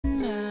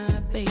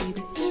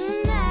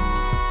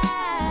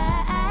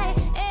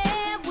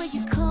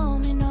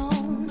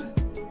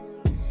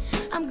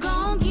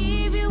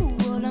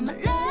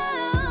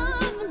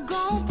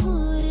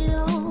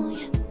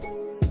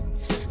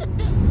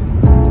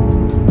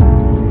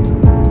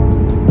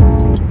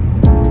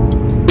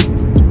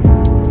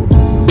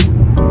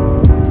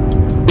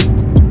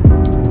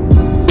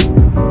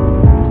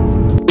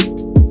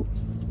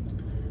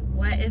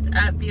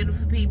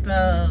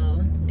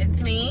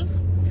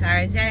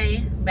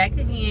back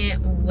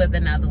again with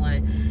another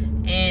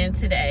one. And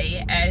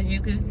today, as you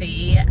can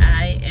see,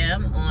 I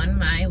am on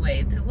my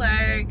way to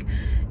work,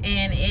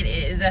 and it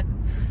is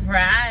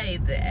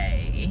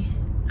Friday.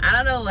 I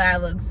don't know why I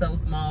look so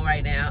small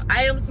right now.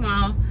 I am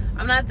small.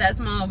 I'm not that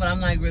small, but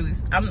I'm like really,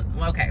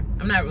 okay.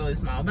 I'm not really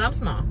small, but I'm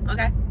small,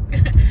 okay?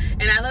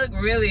 And I look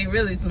really,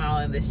 really small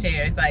in this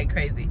chair. It's like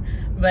crazy.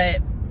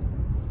 But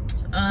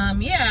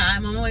yeah,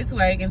 I'm on my way to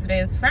work, and today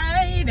is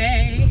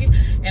Friday,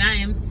 and I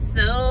am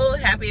so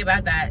happy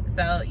about that.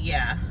 So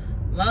yeah,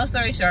 long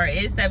story short,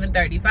 it's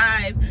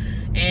 7:35,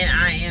 and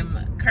I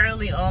am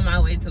currently on my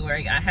way to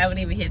work. I haven't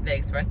even hit the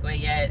expressway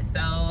yet, so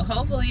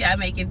hopefully I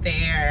make it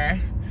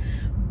there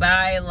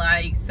by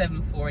like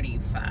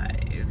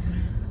 7:45,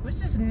 which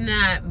is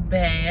not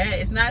bad.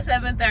 It's not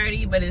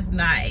 7:30, but it's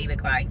not 8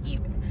 o'clock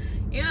either.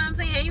 You know what I'm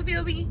saying? You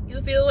feel me?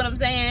 You feel what I'm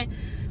saying?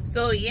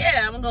 So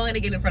yeah, I'm going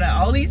to get in front of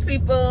all these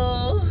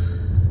people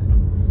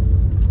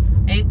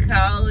and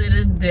call it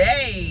a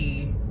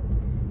day.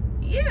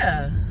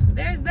 Yeah,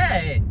 there's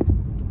that.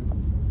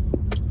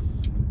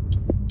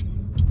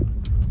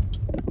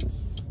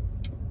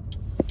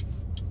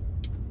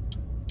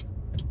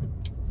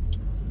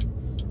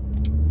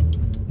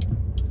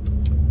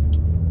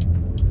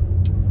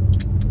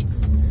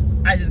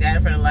 I just got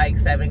in front of like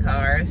 7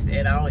 cars,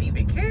 and I don't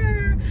even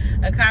care.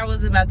 A car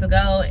was about to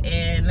go,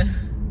 and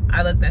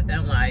I looked at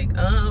them like,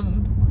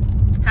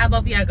 how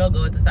about y'all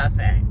go at the stop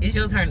sign? It's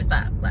your turn to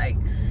stop. Like,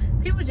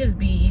 people just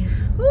be,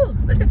 whew,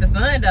 look at the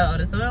sun though.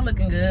 The sun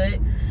looking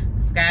good.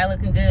 The sky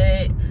looking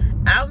good.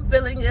 I'm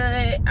feeling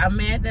good. I'm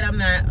mad that I'm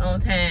not on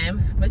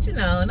time, but you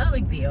know, no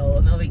big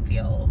deal. No big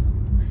deal.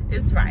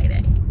 It's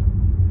Friday.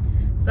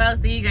 So I'll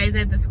see you guys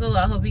at the school.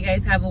 I hope you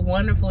guys have a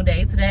wonderful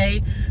day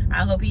today.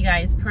 I hope you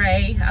guys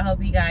pray. I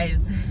hope you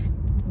guys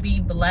be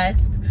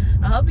blessed.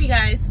 I hope you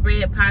guys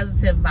spread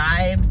positive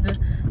vibes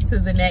to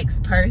the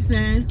next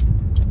person.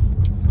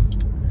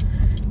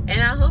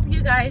 And I hope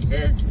you guys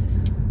just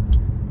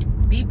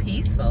be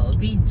peaceful,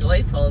 be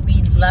joyful,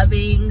 be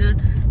loving,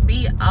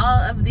 be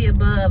all of the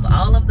above,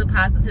 all of the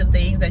positive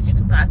things that you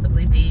can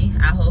possibly be.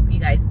 I hope you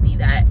guys be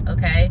that,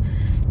 okay?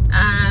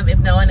 If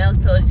no one else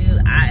told you,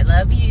 I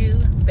love you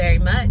very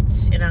much,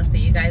 and I'll see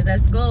you guys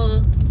at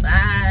school.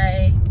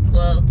 Bye.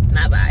 Well,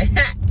 not bye.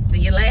 See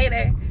you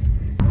later.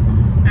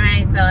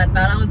 Alright, so I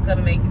thought I was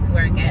gonna make it to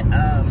work at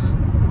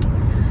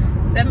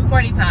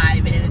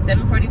 7:45, and it's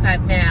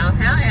 7:45 now.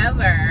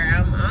 However,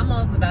 I'm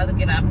almost about to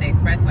get off the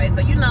expressway,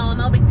 so you know,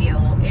 no big deal.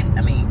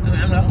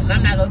 I'm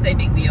not gonna say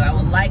big deal. I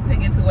would like to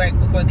get to work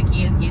before the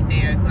kids get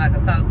there so I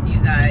can talk to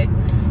you guys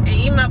and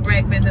eat my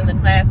breakfast in the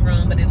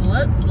classroom, but it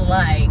looks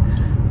like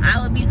I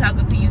will be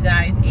talking to you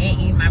guys and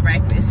eating my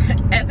breakfast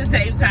at the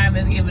same time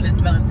as giving a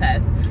spelling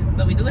test.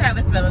 So we do have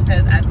a spelling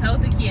test. I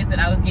told the kids that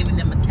I was giving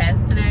them a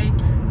test today,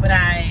 but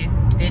I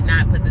did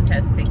not put the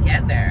test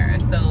together.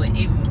 So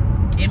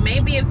it may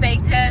be a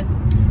fake test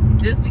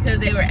just because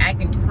they were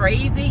acting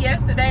crazy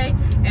yesterday,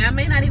 and I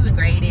may not even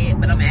grade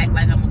it, but I'm gonna act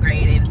like I'm gonna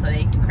grade it so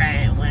they can cry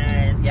and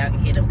whine, so y'all can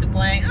hear them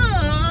complain,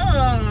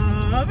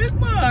 oh, Miss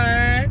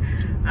Moore,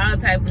 all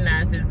type of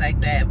nonsense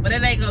like that. But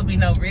it ain't gonna be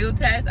no real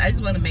test. I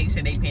just want to make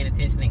sure they paying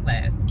attention in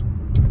class,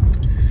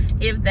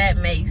 if that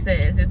makes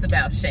sense. It's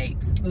about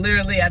shapes.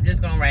 Literally, I'm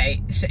just gonna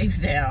write shapes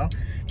down,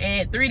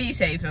 and 3D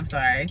shapes, I'm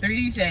sorry,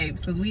 3D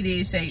shapes, because we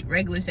did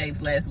regular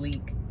shapes last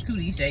week,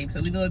 2D shapes,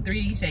 so we're doing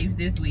 3D shapes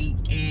this week.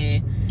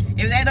 And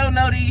if they don't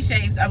know these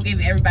shapes, I'm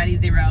giving everybody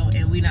 0,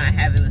 and we're not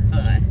having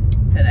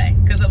fun today,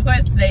 because of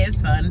course today is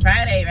fun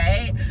Friday,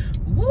 right?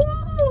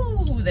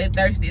 Woo! They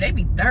thirsty. They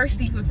be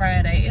thirsty for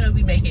Friday. It'll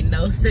be making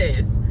no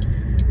sense.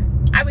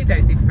 I be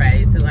thirsty for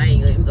Friday, so I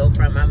ain't even go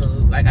front my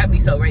move. Like, I be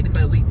so ready for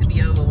the week to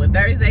be over. When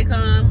Thursday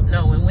come,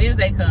 no, when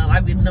Wednesday come,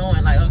 I be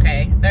knowing like,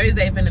 okay,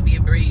 Thursday finna be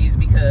a breeze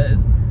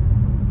because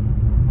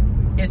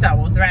it's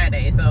almost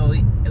Friday. So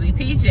we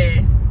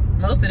teaching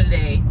most of the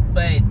day,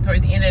 but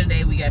towards the end of the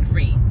day we got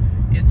free.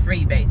 It's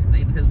free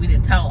basically because we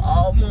didn't talk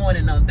all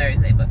morning on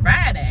Thursday. But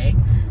Friday,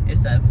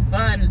 it's a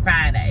fun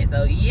Friday.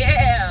 So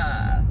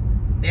yeah,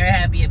 they're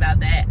happy about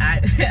that.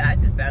 I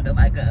just sounded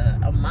like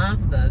a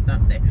monster or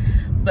something.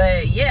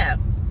 But yeah,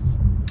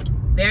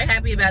 they're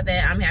happy about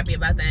that. I'm happy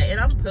about that. And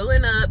I'm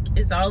pulling up.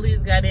 It's all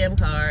these goddamn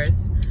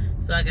cars.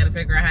 So I gotta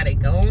figure out how to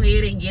go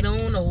ahead and get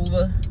on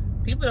over.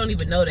 People don't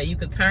even know that you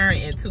could turn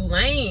in 2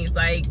 lanes.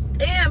 Like,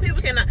 damn,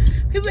 people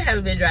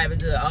haven't been driving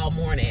good all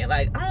morning.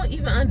 Like, I don't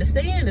even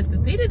understand the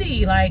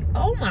stupidity. Like,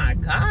 oh my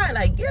God,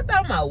 like, get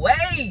out my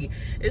way.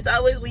 It's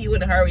always when you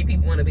in a hurry,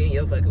 people want to be in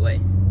your fucking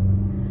way.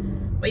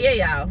 But yeah,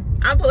 y'all,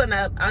 I'm pulling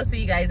up. I'll see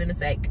you guys in a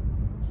sec.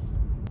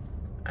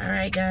 All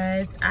right,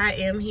 guys, I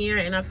am here,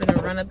 and I'm finna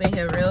run up in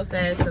here real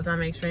fast because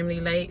I'm extremely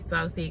late. So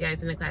I'll see you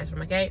guys in the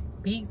classroom, okay?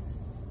 Peace.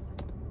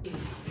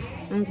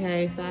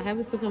 Okay, so I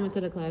happened to come into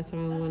the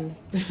classroom when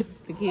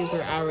the kids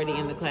were already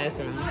in the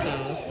classroom.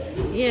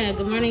 So, yeah,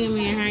 good morning,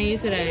 Amir. How are you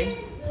today?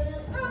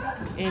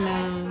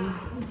 And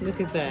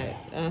look at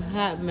that, a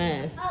hot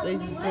mess.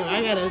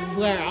 I gotta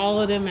blur all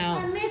of them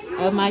out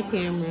of my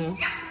camera.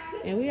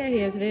 And we are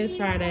here. Today is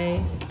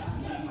Friday.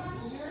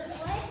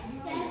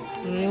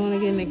 They want to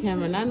get in the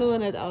camera, not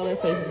knowing that all their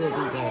faces will be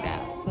blurred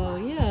out. So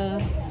yeah,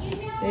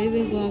 they've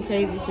been going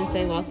crazy since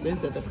they walked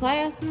into the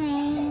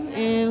classroom,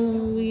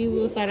 and we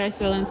will start our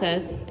spelling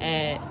test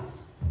at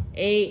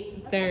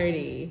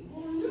 8:30.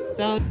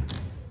 So.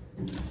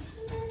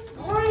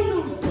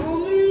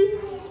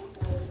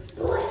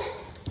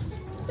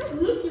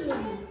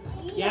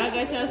 Y'all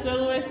got y'all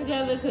spelling words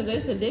together? Because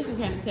it's a different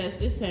kind of test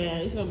this time.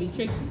 It's going to be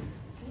tricky.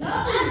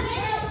 Huh?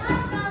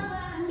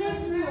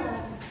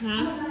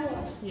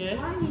 Yes?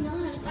 I already know how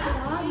to say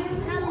all your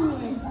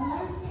spelling.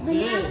 But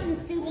now some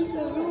students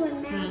were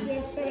ruined math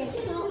yesterday.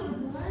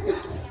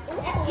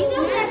 You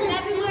know that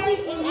February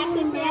is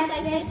actually math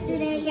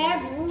yesterday?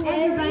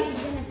 Everybody's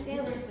going to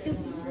fail this too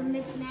for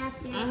Miss Math.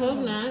 I hope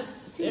not.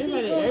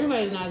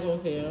 Everybody's not going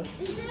to fail.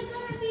 Is there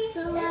going to be a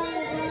quiz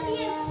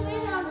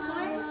on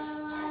lunch?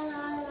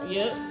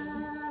 Yep.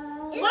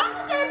 Why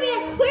would there be a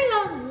quiz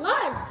on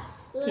lunch?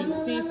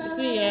 Because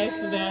she asked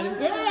about it.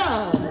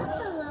 Girl!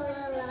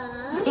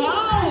 You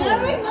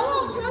already know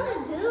what I'm trying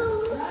to do.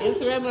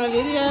 Interrupt my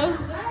video?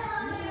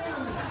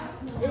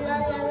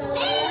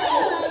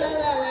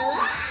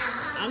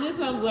 I'm just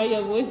going to blow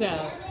your voice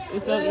out.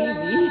 It's so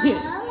easy.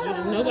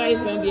 Nobody's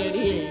going to be able to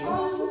hear you.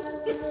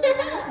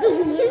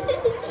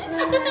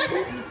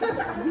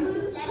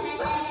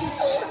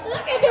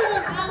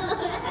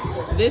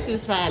 This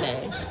is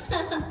Friday.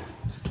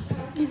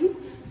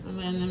 I'm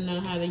letting them know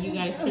how you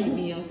guys treat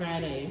me on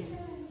Friday.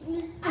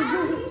 This is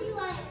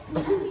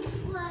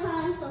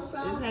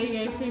how you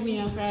guys treat me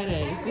on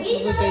Fridays. This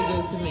is what they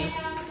do to me.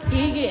 Can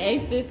you get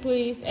Ace this,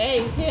 please?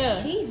 Ace,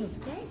 here. Jesus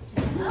Christ.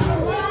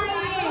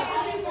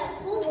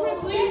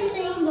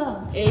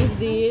 Ace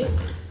did.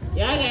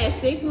 Y'all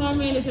got 6 more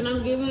minutes and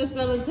I'm giving a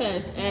spelling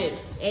test at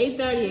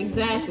 8:30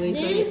 exactly.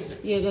 So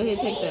yeah, go ahead,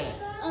 take that.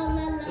 It's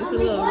a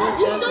little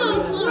You're so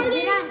important.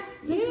 Did I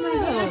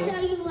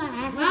tell you what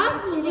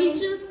happened?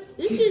 Felicia,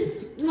 this is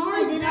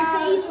Tarzan. Did I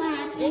tell you what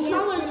happened? It's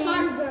all like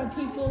Tarzan,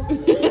 people.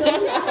 Did I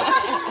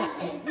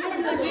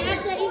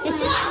tell you what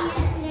happened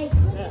yesterday?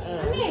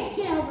 Come here,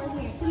 get over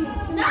here. Come here.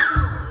 No!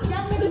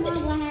 Tell Miss Mom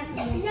what happened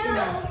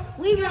yesterday.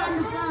 We were on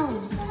the phone.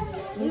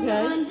 We were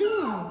on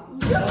Zoom.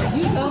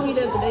 You told me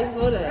that the day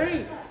before that. Hey,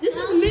 this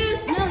is Miss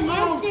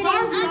Tarzan.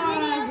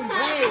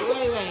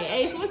 Wait.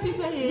 Ace, what you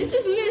saying? This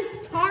is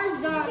Miss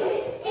Tarzan.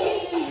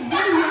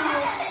 Video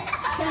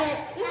check.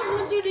 This is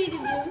what you need to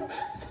do.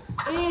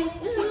 And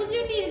this is what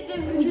you need to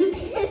do.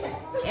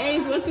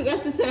 Ace, what you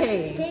got to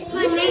say?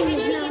 My name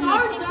is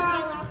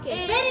Tarzan.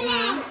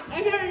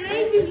 And her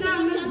name is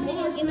not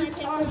Miss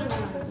Tarzan.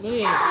 Go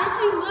ahead. And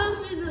she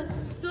lives in the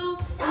store.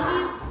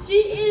 She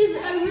is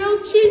a real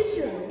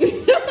teacher.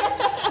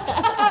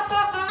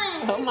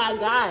 Oh my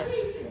God.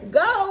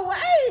 Go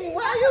away.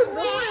 What are you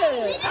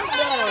doing?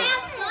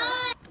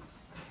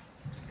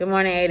 Good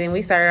morning, Aiden.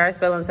 We started our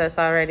spelling test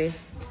already.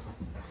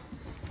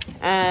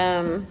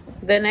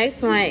 The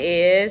next one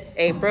is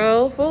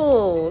April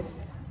Fools.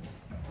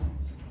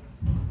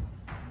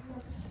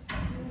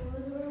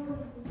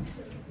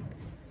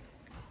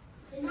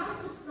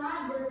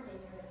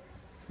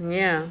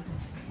 Yeah.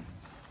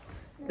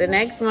 The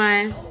next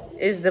one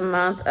is the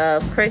month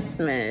of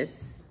Christmas.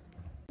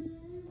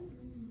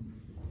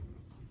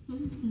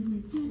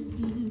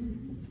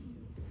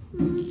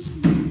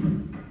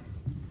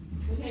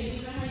 Okay,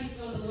 you know how you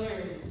spell the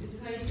word. This is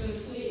how you spell the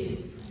quiz.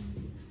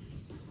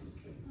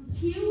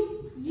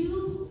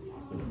 Q-U-Z-I.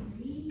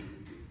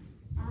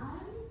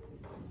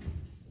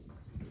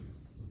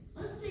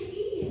 What's the E?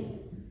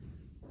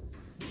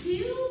 Q.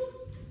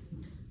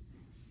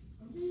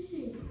 What is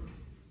it?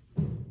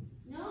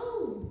 No.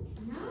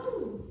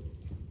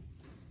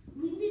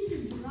 We need to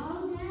draw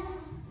that.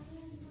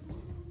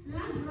 Can I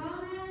draw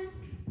that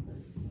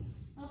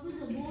up in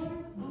the board?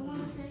 I want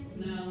to say.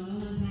 No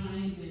one's drawing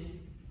anything.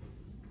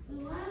 So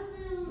why is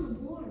that on the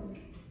board?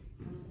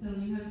 I'm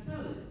telling you how to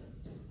spell it.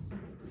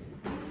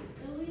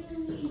 And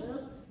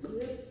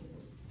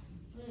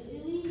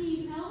we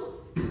need help?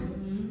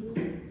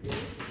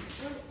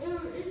 Or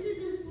is it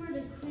just for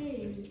the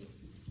quiz?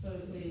 Spell the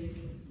quiz.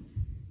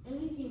 And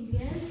we can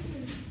guess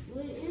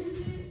what is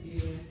it?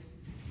 Yeah.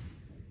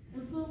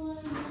 And put one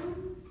of them?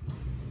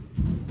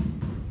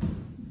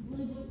 What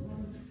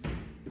one?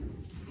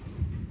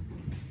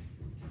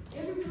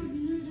 Everybody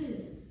do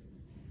this.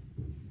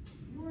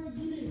 Everybody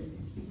do this.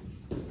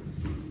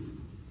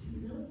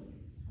 Nope.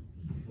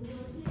 What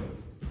about this?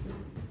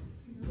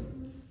 Nope.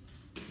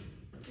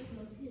 What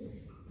about this?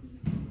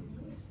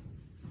 Nope.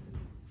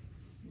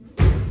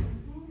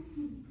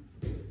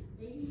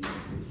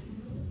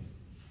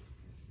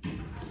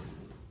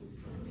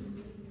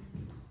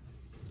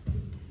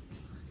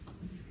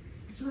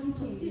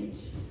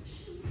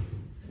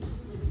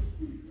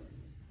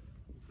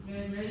 You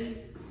guys ready?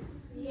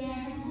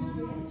 Yeah.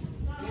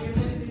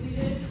 Everybody can do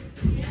this?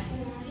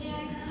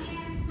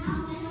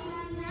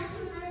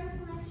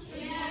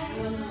 I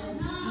don't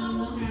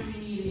know how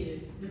many it is.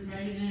 Just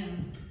write it down.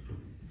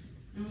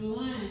 Number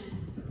 1.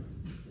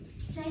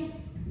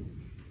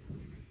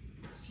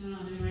 Hold on,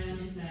 let me write on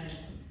this side.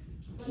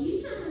 Well, you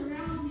turn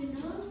around, you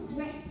know?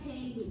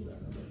 Rectangle.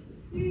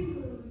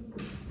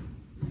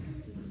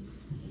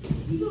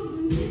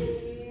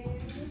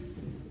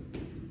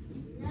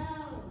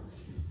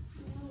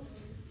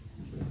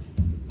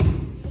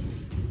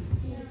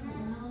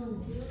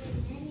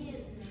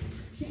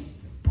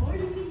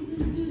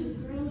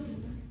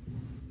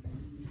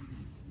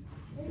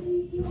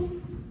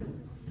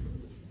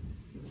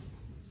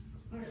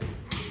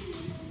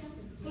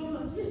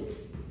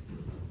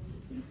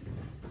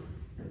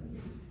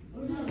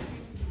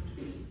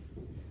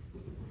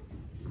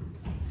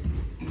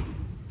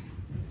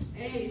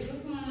 Hey,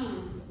 what's going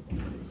on?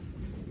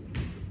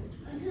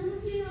 I'm trying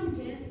to see if I'm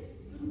dancing.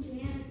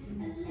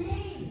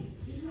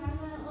 Because I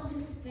got all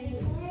this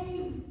space.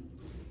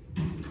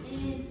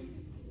 And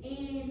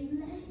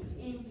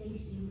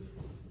facing.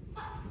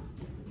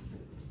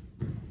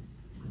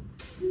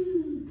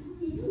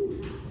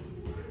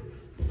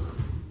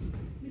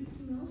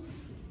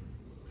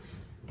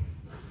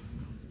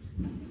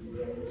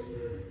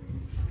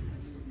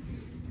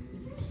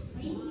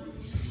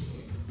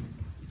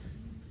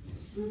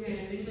 Okay, I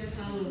think that's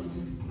all of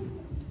them.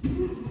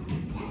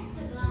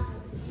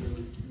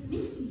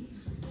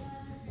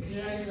 You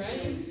guys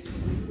ready?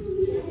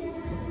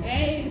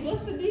 Hey,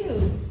 what's the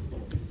deal?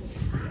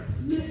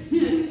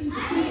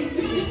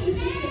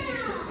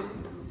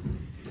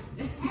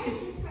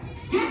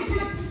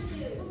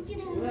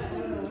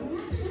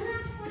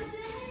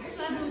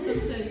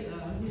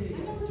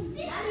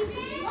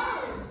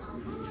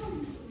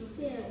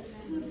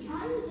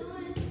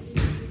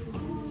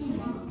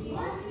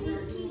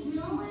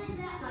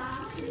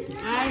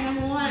 Alright,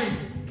 number one.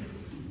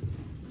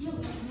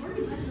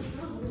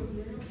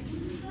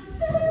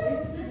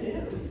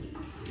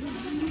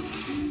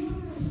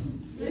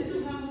 This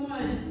is number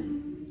one.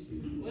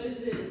 What is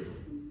this?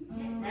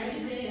 Write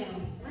it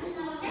down.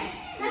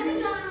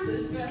 The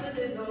spelling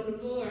is on the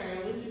floor. I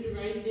want you to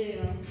write it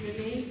down. Your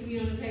name should be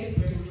on the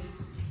paper.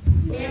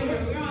 Remember,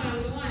 we're on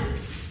number one.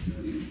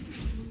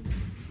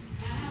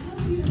 I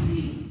want you to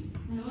see.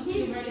 I want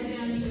you to write it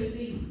down in your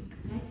seat.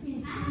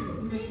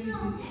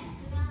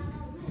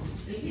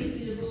 They can't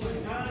see the board.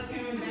 Draw the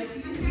camera back to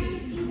your seat.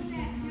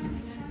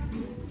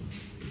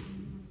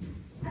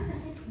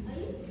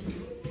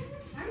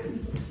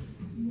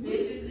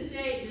 This is the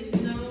shape. This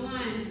is number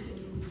one.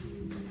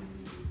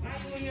 Why are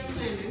you in your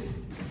planner?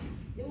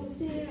 It was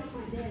sitting on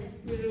my desk.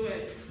 Put it away.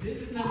 This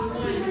is number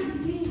one.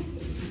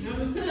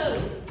 Number two.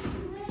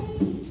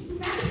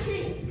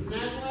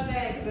 Not going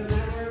back because I'm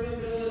not working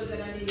the order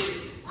that I need.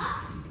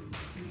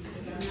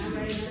 Because I'm not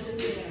writing nothing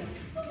there.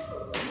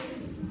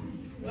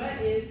 What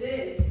is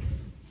this?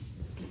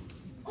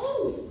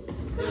 Oh!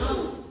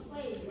 Don't.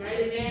 Wait. Write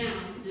it down.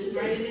 Just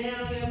write it down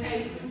on your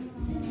paper.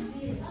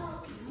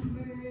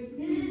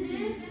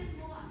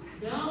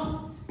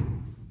 Don't.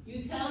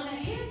 You tell the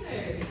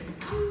answer.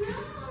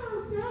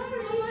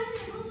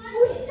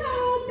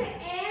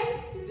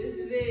 This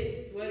is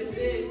it. What is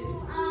this?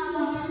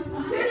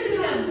 This is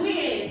a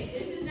quiz.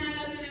 This is not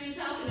nothing to be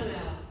talking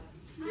about.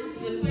 This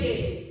is a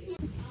quiz.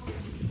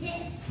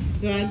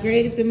 So I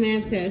graded the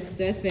math test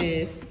that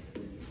fast.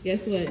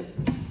 Guess what?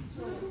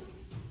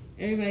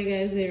 Everybody got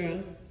a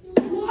 0.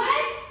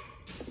 What?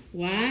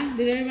 Why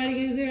did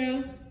everybody get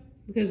 0?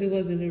 Because it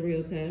wasn't a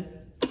real test.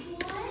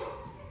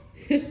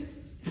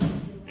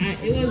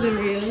 It wasn't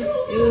real.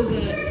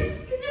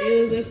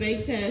 It was a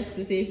fake test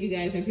to see if you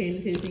guys are paying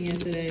attention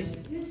yesterday.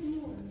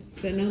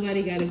 So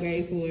nobody got a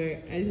grade for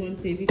it. I just want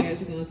to see if you guys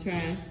are gonna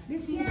try.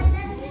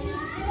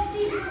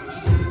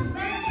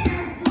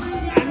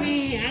 I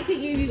mean, I could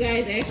give you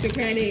guys extra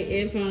credit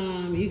if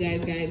you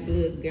guys got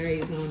good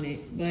grades on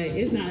it, but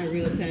it's not a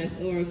real test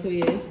or a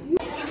quiz.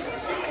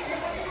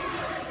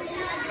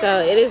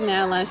 So it is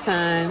now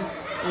lunchtime,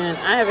 and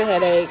I have a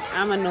headache.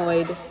 I'm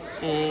annoyed,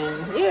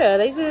 and yeah,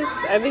 I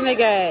think they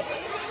got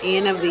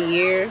end of the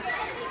year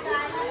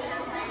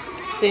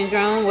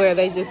syndrome where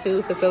they just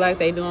choose to feel like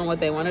they're doing what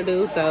they want to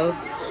do. So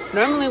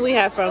normally we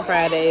have fun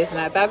Fridays, and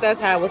I thought that's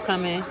how I was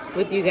coming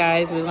with you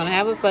guys. We're gonna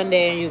have a fun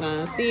day, and you're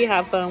gonna see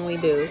how fun we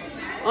do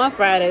on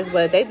Fridays.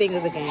 But they think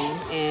it's a game,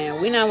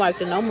 and we're not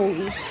watching no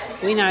movie.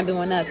 We not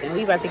doing nothing.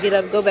 We about to get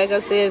up, go back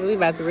upstairs. We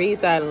about to read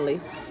silently.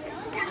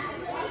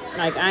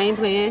 Like, I ain't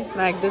playing.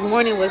 Like, this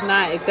morning was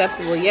not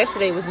acceptable.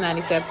 Yesterday was not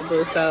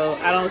acceptable. So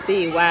I don't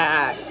see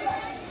why I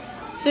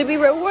should be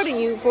rewarding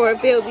you for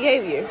failed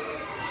behavior.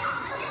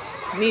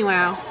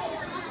 Meanwhile,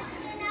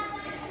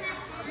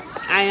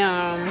 I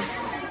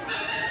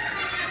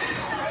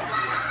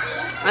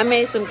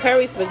made some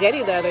curry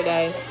spaghetti the other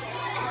day,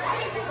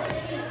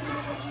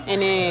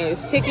 and it's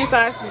chicken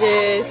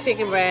sausages,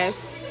 chicken breast,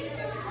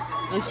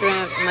 and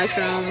shrimp,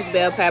 mushrooms,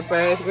 bell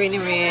peppers, green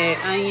and red,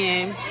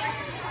 onion,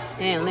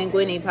 and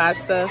linguine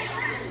pasta.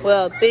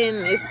 Well,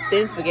 thin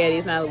spaghetti.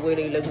 It's not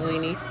really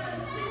linguine.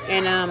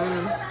 And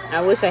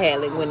I wish I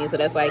had linguine, so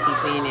that's why I keep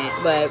saying it.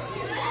 But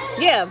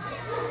yeah.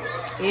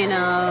 And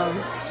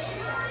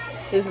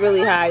it's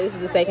really hot. This is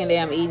the second day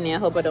I'm eating it. I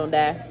hope I don't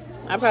die.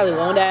 I probably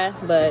won't die,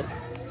 but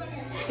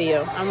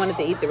still, I wanted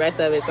to eat the rest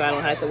of it so I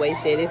don't have to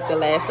waste it. It's the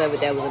last of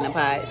it that was in the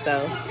pot,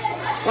 so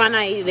why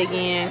not eat it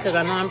again? Because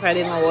I know I'm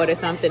probably gonna order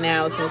something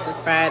else since it's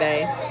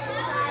Friday.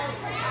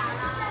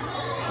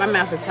 My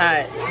mouth is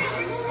hot.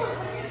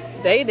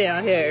 They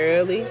down here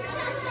early.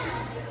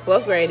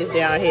 4th grade is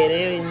down here.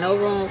 There ain't no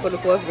room for the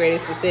 4th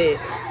graders to sit.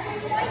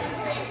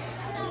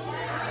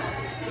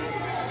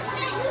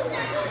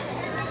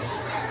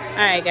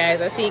 Alright guys,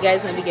 I'll see you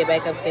guys when we get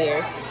back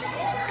upstairs.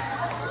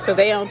 Cause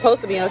they don't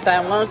supposed to be on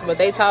side lunch, but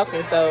they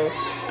talking, so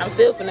I'm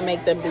still finna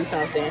make them do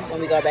something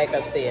when we go back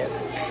upstairs.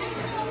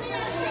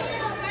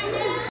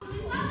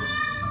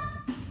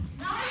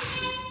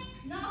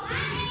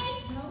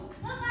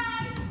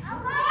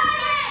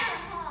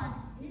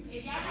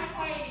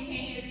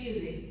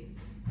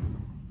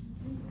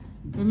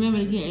 Remember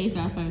to get Ace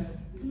out first.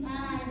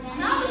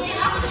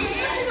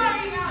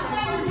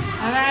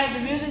 Alright, the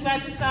music's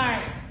about to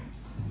start.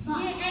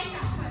 Get Ace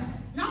out first.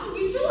 No, I'm gonna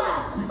get you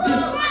out.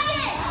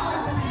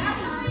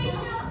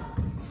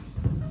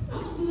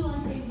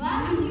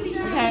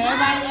 Okay,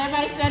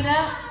 everybody stand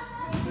up.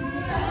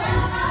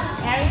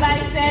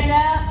 Everybody stand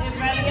up in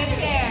front of your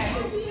chair.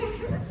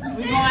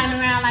 We're going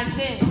around like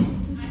this.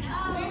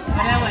 Go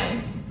that way.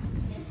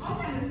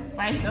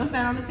 Right, don't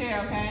stand on the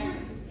chair, okay?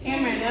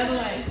 Cameron, the other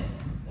way.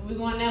 We're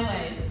going that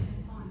way.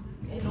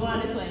 It's going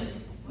this way.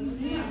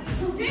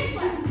 This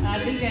way.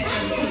 I think that's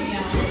the TV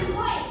on.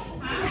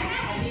 I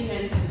think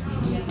that's the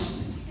TV on.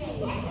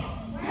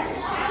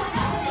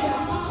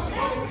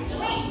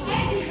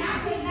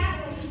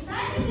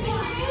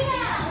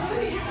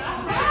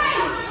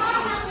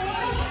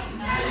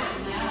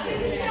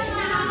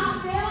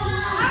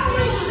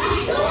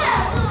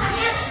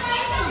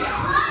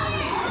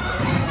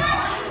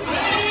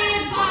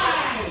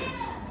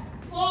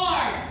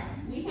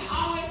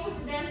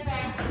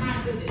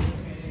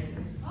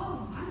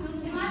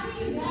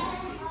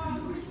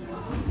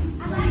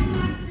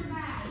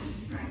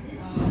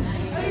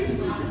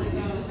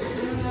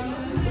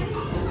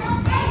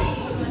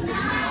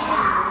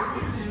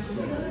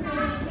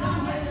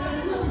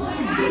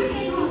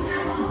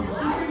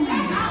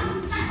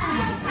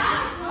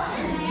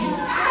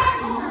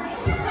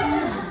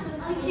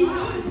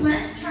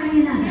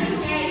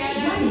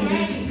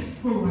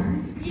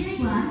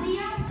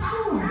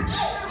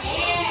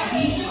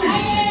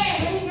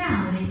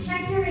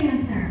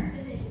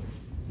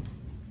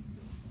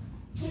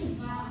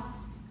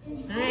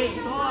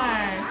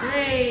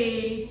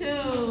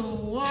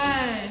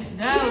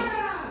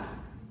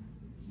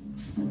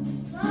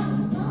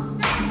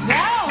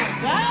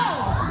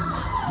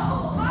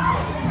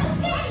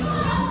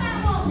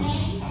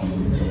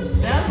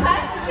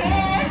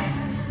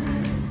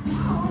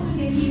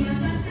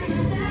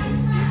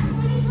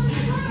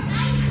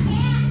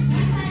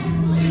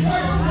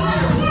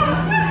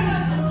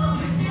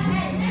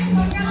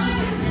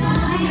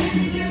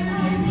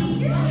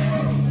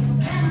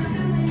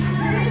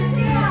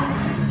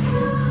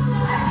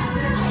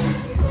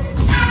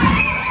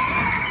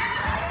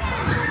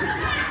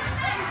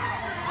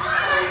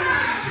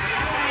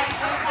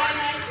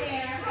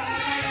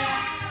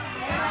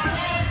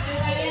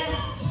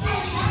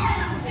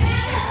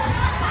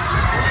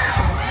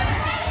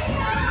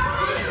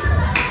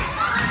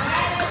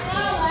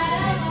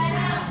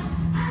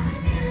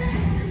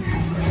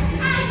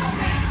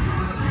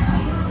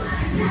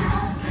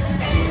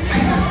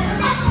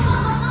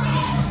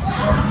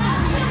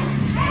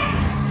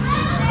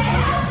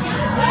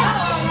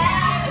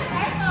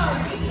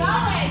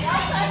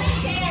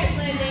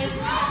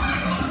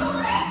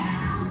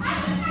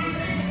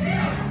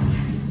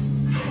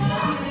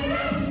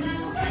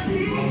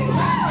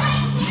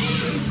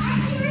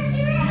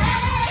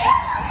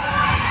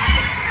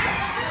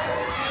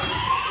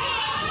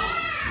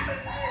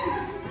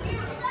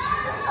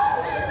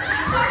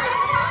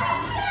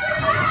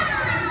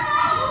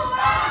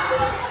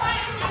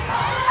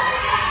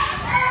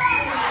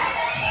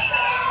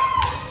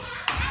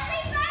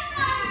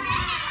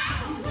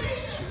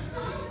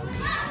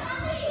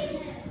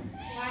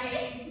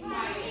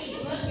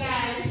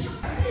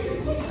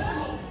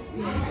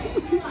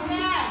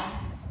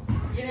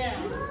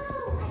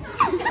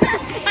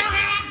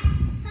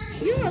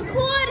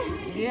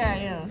 Yeah,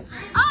 yeah.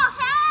 Oh,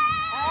 hey!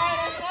 All right,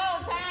 let's go.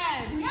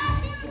 Time. Yeah,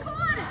 she's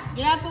recording.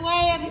 Get out the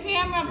way of the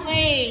camera,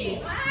 please.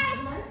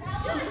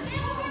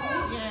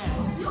 Yeah.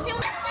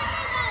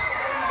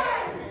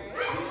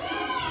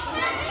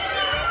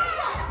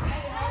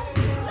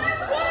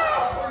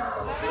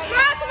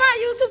 Subscribe to my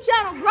YouTube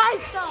channel,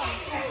 Bright Star.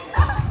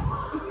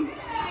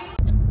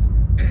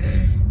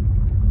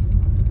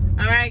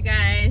 All right,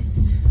 guys.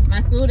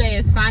 My school day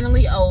is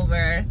finally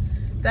over.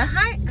 The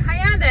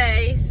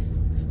Hyundais,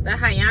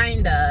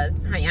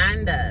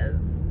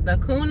 the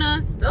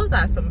Kunas, those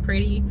are some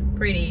pretty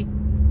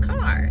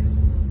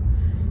cars.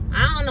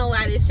 I don't know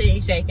why this shit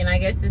ain't shaking. I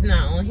guess it's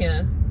not on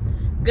here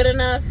good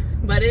enough,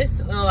 but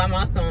it's, oh, I'm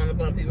also on a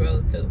bumpy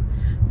road too.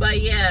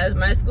 But yeah,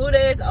 my school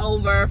day is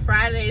over.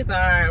 Fridays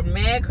are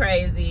mad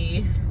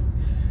crazy.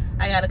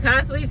 I gotta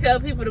constantly tell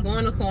people to go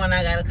in the corner.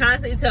 I gotta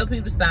constantly tell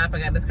people to stop. I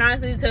gotta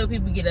constantly tell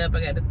people to get up.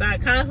 I gotta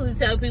constantly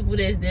tell people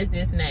this,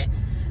 and that.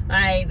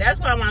 Like, that's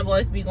why my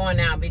voice be going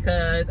out,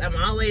 because I'm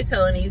always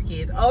telling these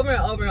kids over and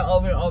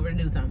over to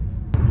do something.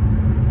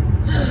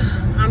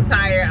 I'm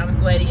tired, I'm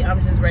sweaty,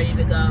 I'm just ready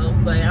to go.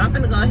 But I'm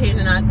finna go ahead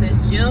and knock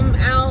this gym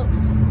out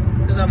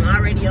because I'm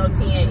already on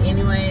 10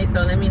 anyway.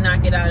 So let me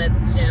knock it out at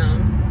the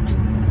gym.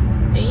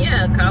 And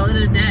yeah, call it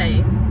a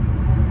day.